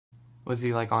Was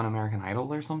he like on American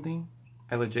Idol or something?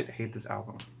 I legit hate this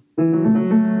album. Bro.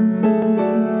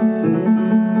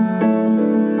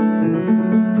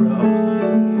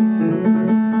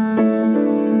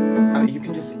 You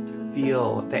can just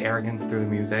feel the arrogance through the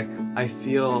music. I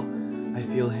feel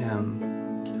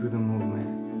him through the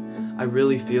movement. I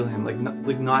really feel him, like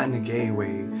not in a gay way.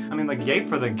 I mean, like gay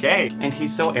for the gay. And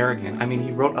he's so arrogant. I mean,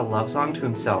 he wrote a love song to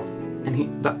himself.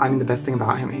 And I mean, the best thing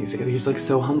about him, he's like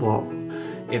so humble.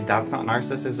 If that's not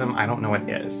narcissism, I don't know what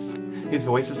is. His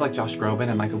voice is like Josh Groban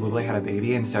and Michael Bublé had a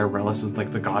baby and Sarah Bareilles was like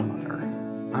the godmother.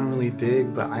 I'm really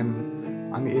big, but I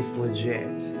mean, it's legit.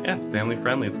 Yeah, it's family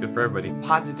friendly, it's good for everybody.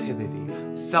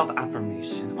 Positivity,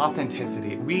 self-affirmation,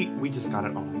 authenticity. We just got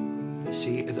it all.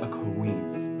 She is a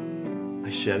queen. I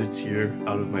shed a tear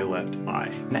out of my left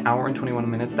eye. An hour and 21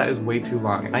 minutes, that is way too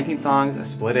long. 19 songs, I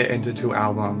split it into 2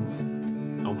 albums.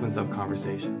 Opens up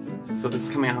conversations. So this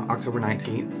is coming out October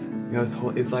 19th. You know,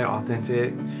 it's like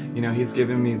authentic. You know, he's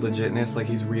giving me legitness, like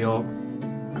he's real.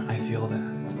 I feel that.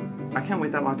 I can't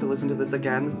wait that long to listen to this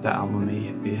again. The album,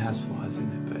 it has flaws in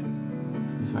it, but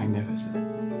it's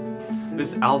magnificent.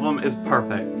 This album is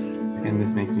perfect, and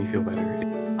this makes me feel better.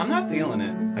 I'm not feeling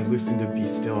it. I listened to Be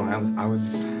Still, and I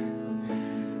was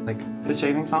like, the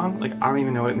shaving song, like I don't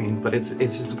even know what it means, but it's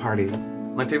just a party.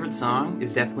 My favorite song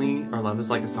is definitely Our Love Is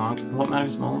Like a Song. What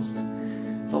matters most?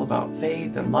 It's all about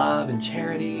faith and love and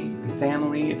charity and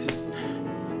family. It's just,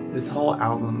 this whole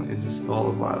album is just full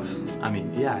of love. I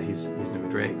mean, yeah, he's no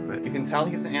Drake, but you can tell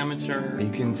he's an amateur.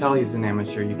 You can tell he's an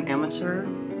amateur. You can amateur?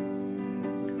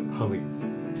 Police.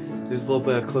 There's a little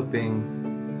bit of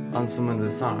clipping on some of the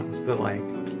songs, but like,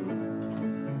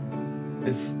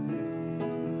 it's,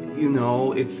 you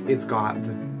know, it's got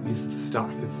this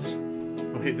stuff. It's,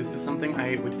 okay, this is something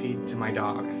I would feed to my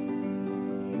dog.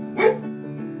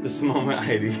 This moment,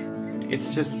 Heidi.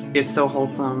 It's just, it's so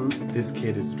wholesome. This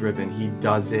kid is driven. He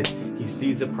does it. He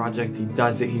sees a project. He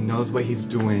does it. He knows what he's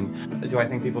doing. Do I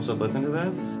think people should listen to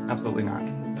this? Absolutely not.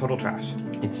 Total trash.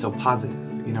 It's so positive.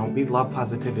 You know, we love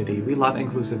positivity. We love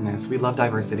inclusiveness. We love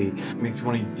diversity. It makes you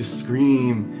want to just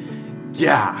scream.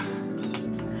 Yeah.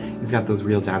 He's got those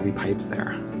real jazzy pipes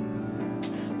there.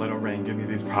 Let it rain, give me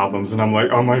these problems, and I'm like,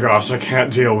 oh my gosh, I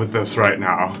can't deal with this right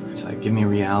now. It's like, give me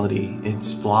reality.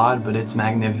 It's flawed, but it's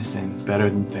magnificent. It's better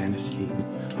than fantasy.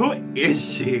 Who is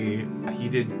she? He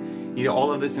did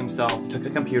all of this himself. Took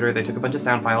a computer, they took a bunch of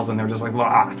sound files, and they were just like,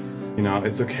 blah. You know,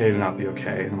 it's okay to not be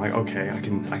okay. And I'm like, okay, I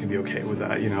can be okay with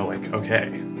that. You know, like,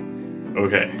 okay.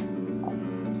 Okay.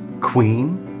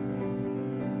 Queen?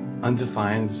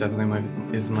 Undefined is definitely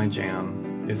my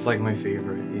jam. It's like my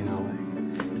favorite, you know, like.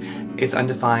 It's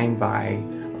undefined by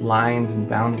lines and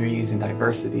boundaries and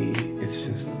diversity. It's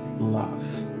just love.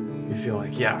 You feel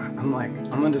like, yeah, I'm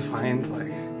undefined,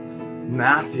 like,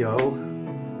 Matthew.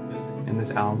 In this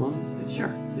album, it's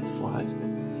flawed,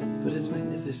 but it's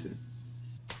magnificent.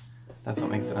 That's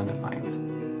what makes it undefined.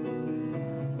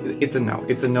 It's a no.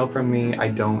 It's a no from me. I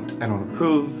don't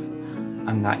approve.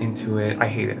 I'm not into it. I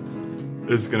hate it.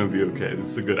 It's gonna be okay. This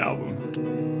is a good album.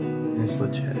 And it's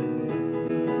legit.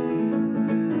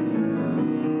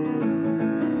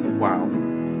 Wow.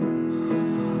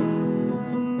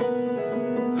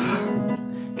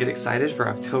 Get excited for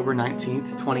October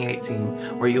 19th,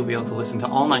 2018, where you'll be able to listen to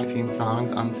all 19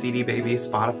 songs on CDBaby,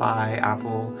 Spotify,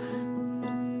 Apple,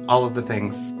 all of the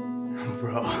things.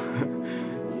 Bro.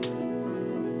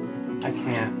 I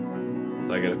can't.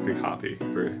 So I get a free copy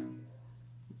for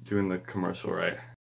doing the commercial right.